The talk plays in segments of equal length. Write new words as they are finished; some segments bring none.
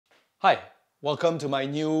Hi, welcome to my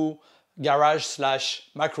new garage slash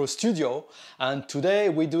macro studio, and today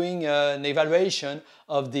we're doing an evaluation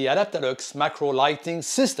of the Adaptalux macro lighting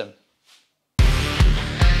system.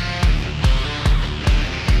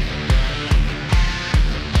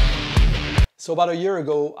 So about a year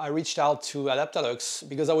ago I reached out to Adaptalux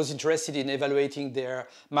because I was interested in evaluating their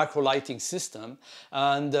macro lighting system,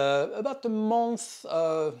 and about a month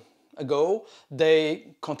ago they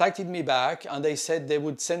contacted me back and they said they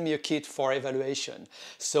would send me a kit for evaluation.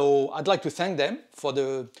 So I'd like to thank them for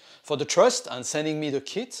the trust and sending me the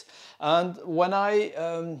kit. And when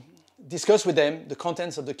I discussed with them the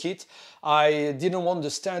contents of the kit, I didn't want the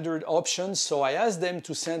standard options, so I asked them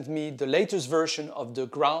to send me the latest version of the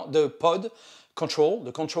pod control,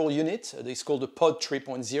 the control unit. It's called the pod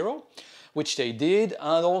 3.0, which they did,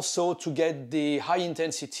 and also to get the high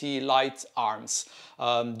intensity light arms.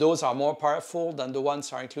 Those are more powerful than the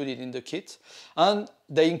ones are included in the kit. And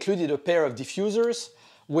they included a pair of diffusers,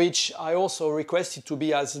 which I also requested to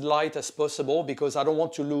be as light as possible because I don't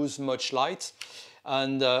want to lose much light.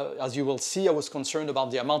 And as you will see, I was concerned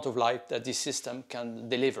about the amount of light that this system can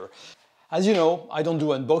deliver. As you know, I don't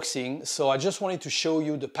do unboxing, so I just wanted to show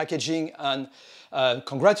you the packaging and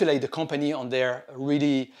congratulate the company on their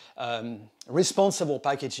really responsible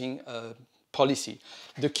packaging policy.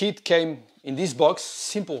 The kit came in this box,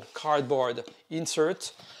 simple cardboard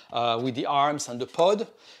insert with the arms and the pod.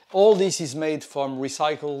 All this is made from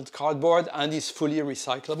recycled cardboard and is fully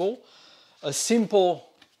recyclable. A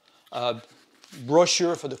simple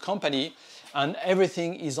brochure for the company, and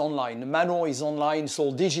everything is online. The manual is online, it's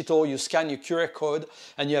all digital. You scan your QR code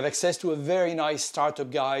and you have access to a very nice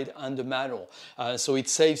startup guide and the manual. So it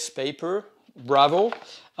saves paper, bravo.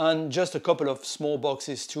 And just a couple of small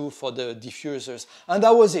boxes too for the diffusers. And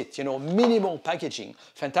that was it, you know, minimal packaging,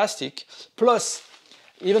 fantastic. Plus,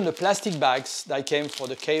 even the plastic bags that came for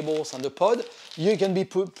the cables and the pod, you can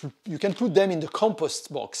put them in the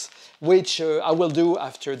compost box, which I will do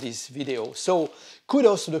after this video. So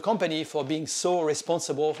kudos to the company for being so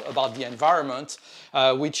responsible about the environment,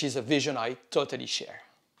 which is a vision I totally share.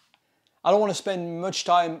 I don't want to spend much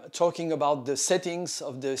time talking about the settings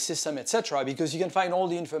of the system, etc., because you can find all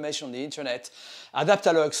the information on the internet.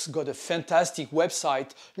 Adaptalux got a fantastic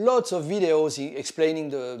website, lots of videos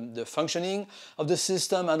explaining the functioning of the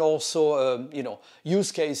system and also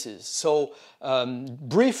use cases. So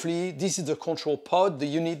briefly, this is the control pod, the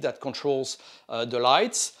unit that controls the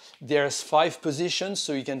lights. There's 5 positions,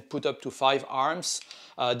 so you can put up to 5 arms.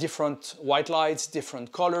 Different white lights,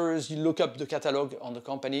 different colors. You look up the catalog on the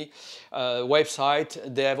company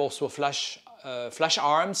website. They have also flash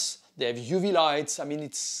arms. They have UV lights. I mean,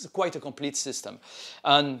 it's quite a complete system.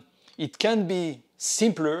 And it can be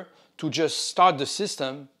simpler to just start the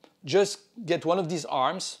system. Just get one of these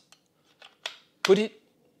arms, put it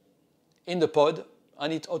in the pod,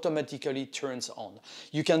 and it automatically turns on.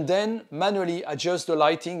 You can then manually adjust the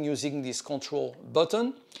lighting using this control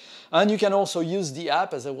button. And you can also use the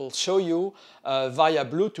app, as I will show you, via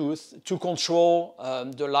Bluetooth to control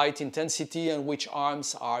the light intensity and which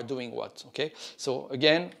arms are doing what, okay? So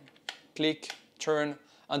again, click, turn,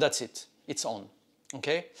 and that's it. It's on,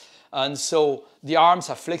 okay? And so the arms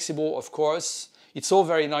are flexible, of course. It's all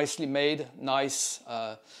very nicely made, nice,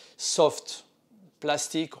 soft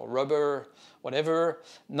plastic or rubber, whatever.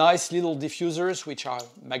 Nice little diffusers, which are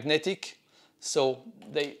magnetic, so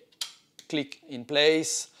they click in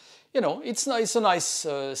place. You know, it's a nice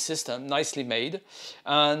system, nicely made,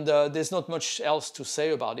 and there's not much else to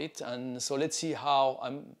say about it. And so let's see how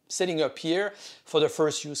I'm setting up here for the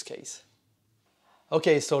first use case.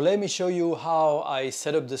 Okay, so let me show you how I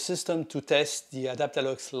set up the system to test the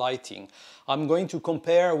Adaptalux lighting. I'm going to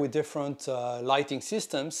compare with different lighting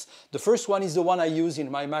systems. The first one is the one I use in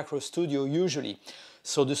my macro studio usually.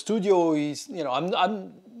 So the studio is, you know, I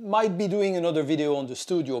might be doing another video on the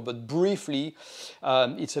studio, but briefly,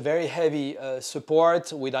 it's a very heavy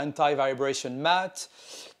support with anti-vibration mat,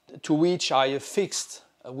 to which I have fixed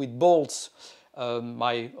with bolts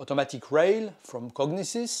my automatic rail from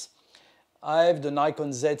Cognisys. I have the Nikon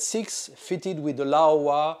Z6 fitted with the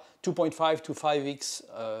Laowa 2.5 to 5x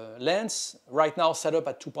lens, right now set up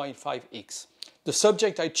at 2.5x. The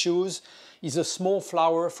subject I choose is a small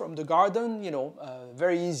flower from the garden, you know,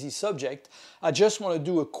 very easy subject. I just want to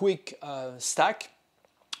do a quick stack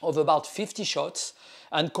of about 50 shots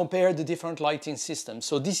and compare the different lighting systems.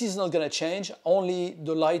 So this is not going to change, only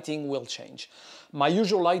the lighting will change. My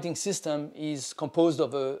usual lighting system is composed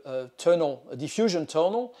of a diffusion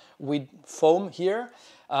tunnel with foam here,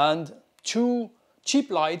 and 2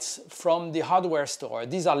 cheap lights from the hardware store.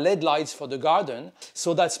 These are LED lights for the garden,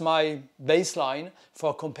 so that's my baseline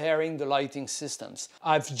for comparing the lighting systems.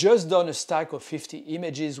 I've just done a stack of 50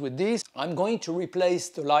 images with these. I'm going to replace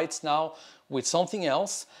the lights now with something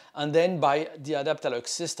else and then buy the Adaptalux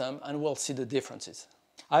system, and we'll see the differences.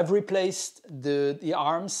 I've replaced the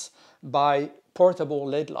arms by portable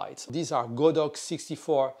LED lights. These are Godox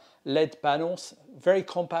 64 LED panels, very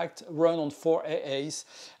compact, run on 4 AAs,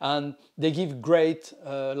 and they give great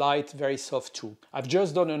light, very soft too. I've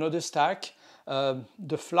just done another stack.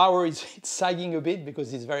 The flower is sagging a bit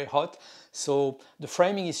because it's very hot, so the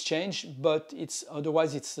framing is changed, but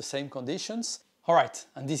otherwise it's the same conditions. All right,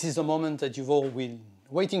 and this is the moment that you've all been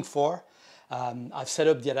waiting for. I've set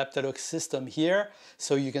up the Adaptalux system here,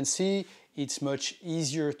 so you can see it's much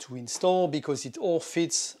easier to install because it all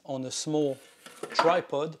fits on a small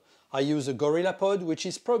tripod. I use a GorillaPod, which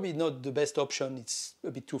is probably not the best option, it's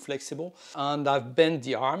a bit too flexible. And I've bent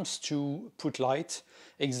the arms to put light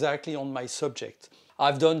exactly on my subject.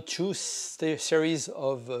 I've done 2 series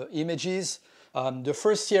of images. The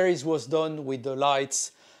first series was done with the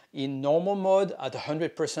lights in normal mode at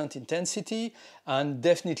 100% intensity and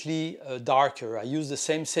definitely darker. I use the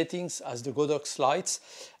same settings as the Godox lights,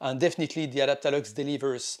 and definitely the Adaptalux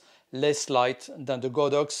delivers less light than the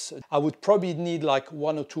Godox. I would probably need like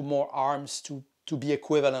 1 or 2 more arms to be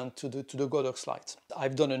equivalent to the Godox lights.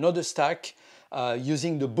 I've done another stack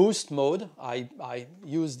using the boost mode. I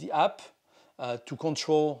use the app to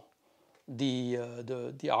control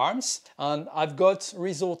the arms, and I've got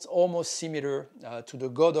results almost similar to the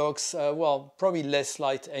Godox, well, probably less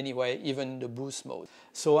light anyway, even in the boost mode.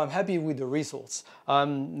 So I'm happy with the results.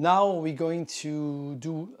 Now we're going to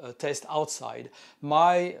do a test outside.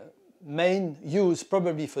 My main use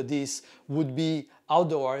probably for this would be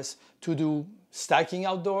outdoors, to do stacking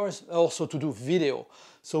outdoors, also to do video.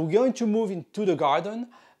 So we're going to move into the garden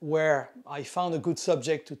where I found a good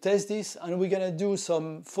subject to test this, and we're gonna do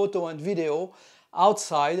some photo and video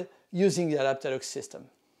outside using the Adaptalux system.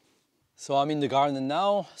 So I'm in the garden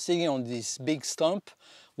now, sitting on this big stump,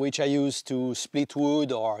 which I use to split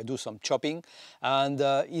wood or do some chopping. And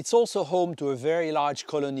it's also home to a very large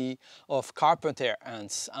colony of carpenter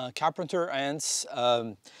ants. Carpenter ants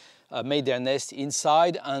made their nest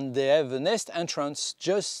inside, and they have a nest entrance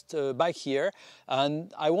just back here,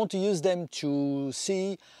 and I want to use them to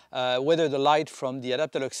see whether the light from the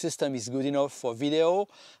Adaptalux system is good enough for video,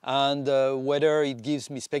 and whether it gives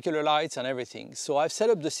me specular lights and everything. So I've set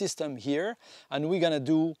up the system here, and we're gonna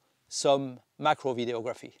do some macro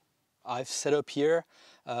videography. I've set up here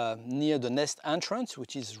near the nest entrance,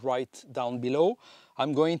 which is right down below.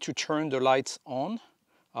 I'm going to turn the lights on,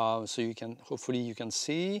 so you can, hopefully you can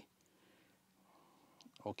see.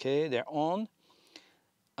 Okay, they're on,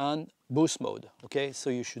 and boost mode. Okay,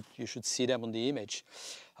 so you should see them on the image.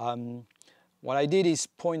 What I did is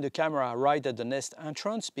point the camera right at the nest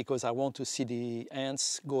entrance because I want to see the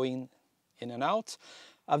ants going in and out.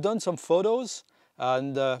 I've done some photos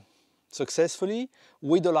and successfully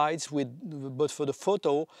with the lights, but for the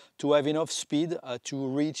photo to have enough speed to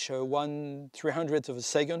reach 1/300th of a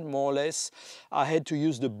second more or less, I had to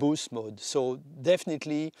use the boost mode. So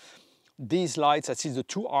definitely these lights, I see the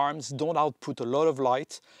 2 arms, don't output a lot of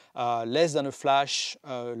light, less than a flash,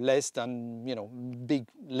 less than, you know, big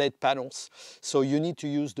LED panels. So you need to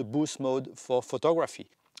use the boost mode for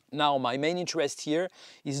photography. Now my main interest here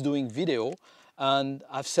is doing video, and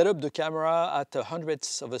I've set up the camera at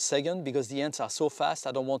 100th of a second because the ants are so fast,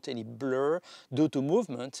 I don't want any blur due to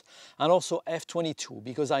movement, and also f/22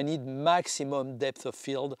 because I need maximum depth of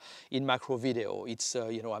field in macro video. It's,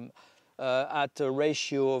 you know, I'm at a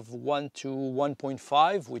ratio of 1 to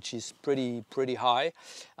 1.5, which is pretty high,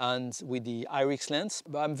 and with the IRIX lens.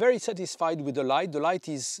 But I'm very satisfied with the light. The light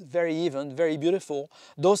is very even, very beautiful.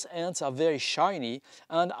 Those ants are very shiny,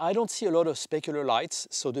 and I don't see a lot of specular lights,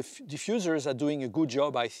 so the diffusers are doing a good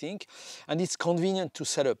job, I think, and it's convenient to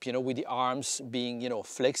set up, you know, with the arms being, you know,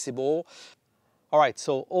 flexible. All right,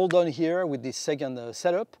 so all done here with this second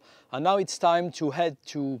setup, and now it's time to head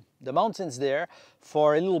to the mountains there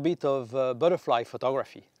for a little bit of butterfly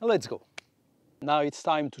photography. Let's go. Now it's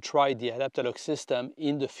time to try the Adaptalux system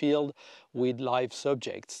in the field with live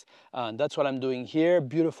subjects, and that's what I'm doing here.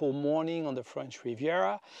 Beautiful morning on the French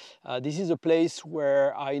Riviera. This is a place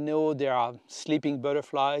where I know there are sleeping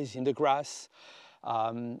butterflies in the grass.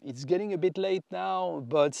 It's getting a bit late now,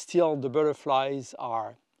 but still the butterflies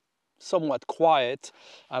are somewhat quiet,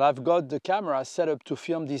 and I've got the camera set up to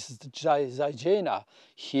film this Zygena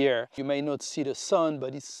here. You may not see the sun,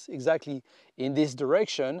 but it's exactly in this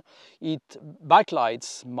direction, it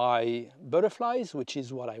backlights my butterflies, which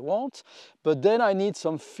is what I want, but then I need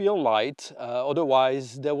some field light,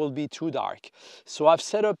 otherwise they will be too dark. So I've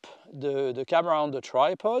set up the camera on the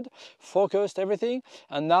tripod, focused everything,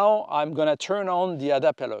 and now I'm gonna turn on the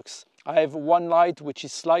Adaptalux. I have one light which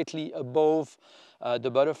is slightly above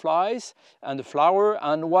the butterflies and the flower,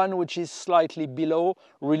 and one which is slightly below,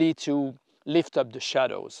 really to lift up the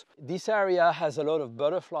shadows. This area has a lot of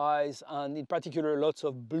butterflies, and in particular lots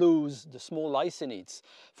of blues, the small lysinids.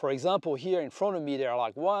 For example, here in front of me there are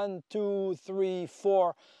like 1, 2, 3,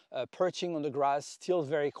 4 perching on the grass, still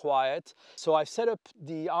very quiet. So I've set up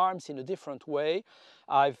the arms in a different way.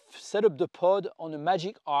 I've set up the pod on a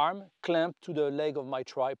magic arm clamped to the leg of my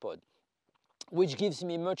tripod, which gives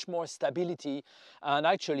me much more stability and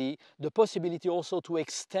actually the possibility also to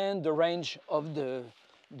extend the range of the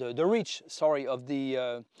reach, sorry, of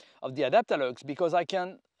the Adaptalux, because I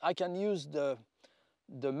can use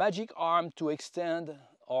the magic arm to extend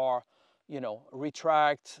or, you know,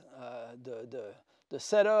 retract the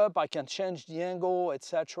setup. I can change the angle,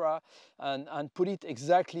 etc., and put it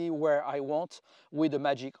exactly where I want with the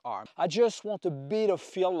magic arm. I just want a bit of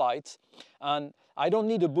field light, and I don't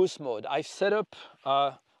need a boost mode. I've set up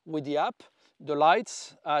with the app the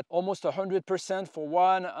lights at almost 100% for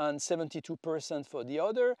one and 72% for the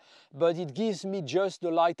other, but it gives me just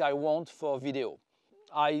the light I want for video.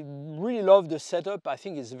 I really love the setup. I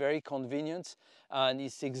think it's very convenient, and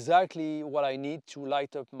it's exactly what I need to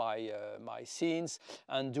light up my scenes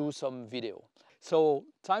and do some video. So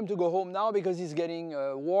time to go home now, because it's getting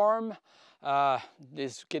warm,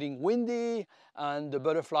 it's getting windy, and the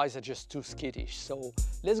butterflies are just too skittish. So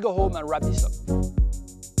let's go home and wrap this up.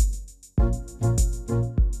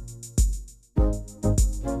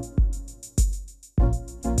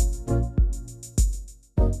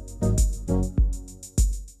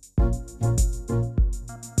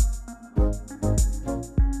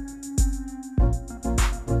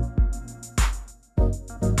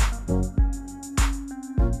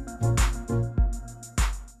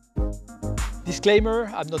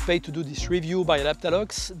 Disclaimer, I'm not paid to do this review by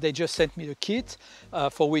Adaptalux. They just sent me the kit,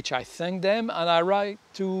 for which I thank them, and I like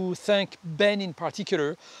to thank Ben in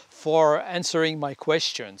particular for answering my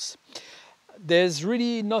questions. There's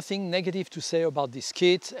really nothing negative to say about this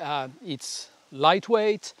kit. It's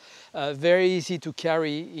lightweight, very easy to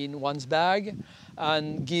carry in one's bag,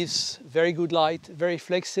 and gives very good light, very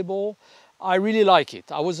flexible. I really like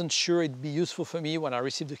it. I wasn't sure it'd be useful for me when I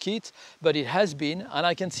received the kit, but it has been, and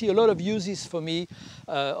I can see a lot of uses for me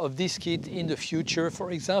of this kit in the future. For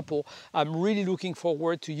example, I'm really looking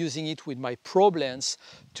forward to using it with my probe lens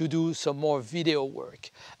to do some more video work,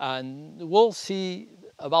 and we'll see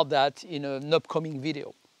about that in an upcoming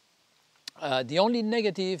video. The only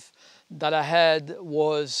negative that I had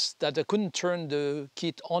was that I couldn't turn the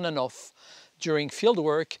kit on and off during field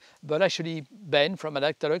work, but actually Ben from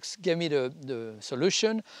Adaptalux gave me the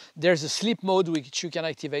solution. There's a sleep mode which you can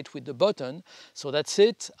activate with the button, so that's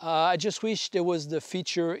it. I just wish there was the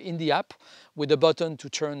feature in the app with the button to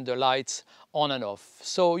turn the lights on and off.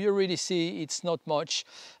 So you really see it's not much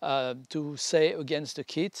to say against the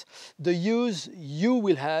kit. The use you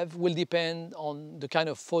will have will depend on the kind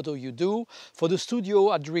of photo you do. For the studio,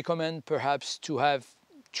 I'd recommend perhaps to have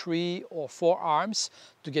 3 or 4 arms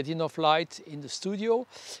to get enough light in the studio.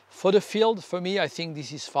 For the field, for me, I think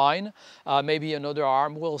this is fine. Maybe another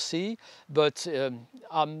arm, we'll see. But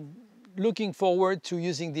I'm looking forward to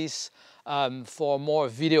using this for more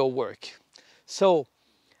video work. So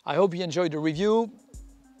I hope you enjoyed the review.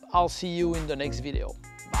 I'll see you in the next video.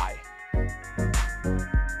 Bye.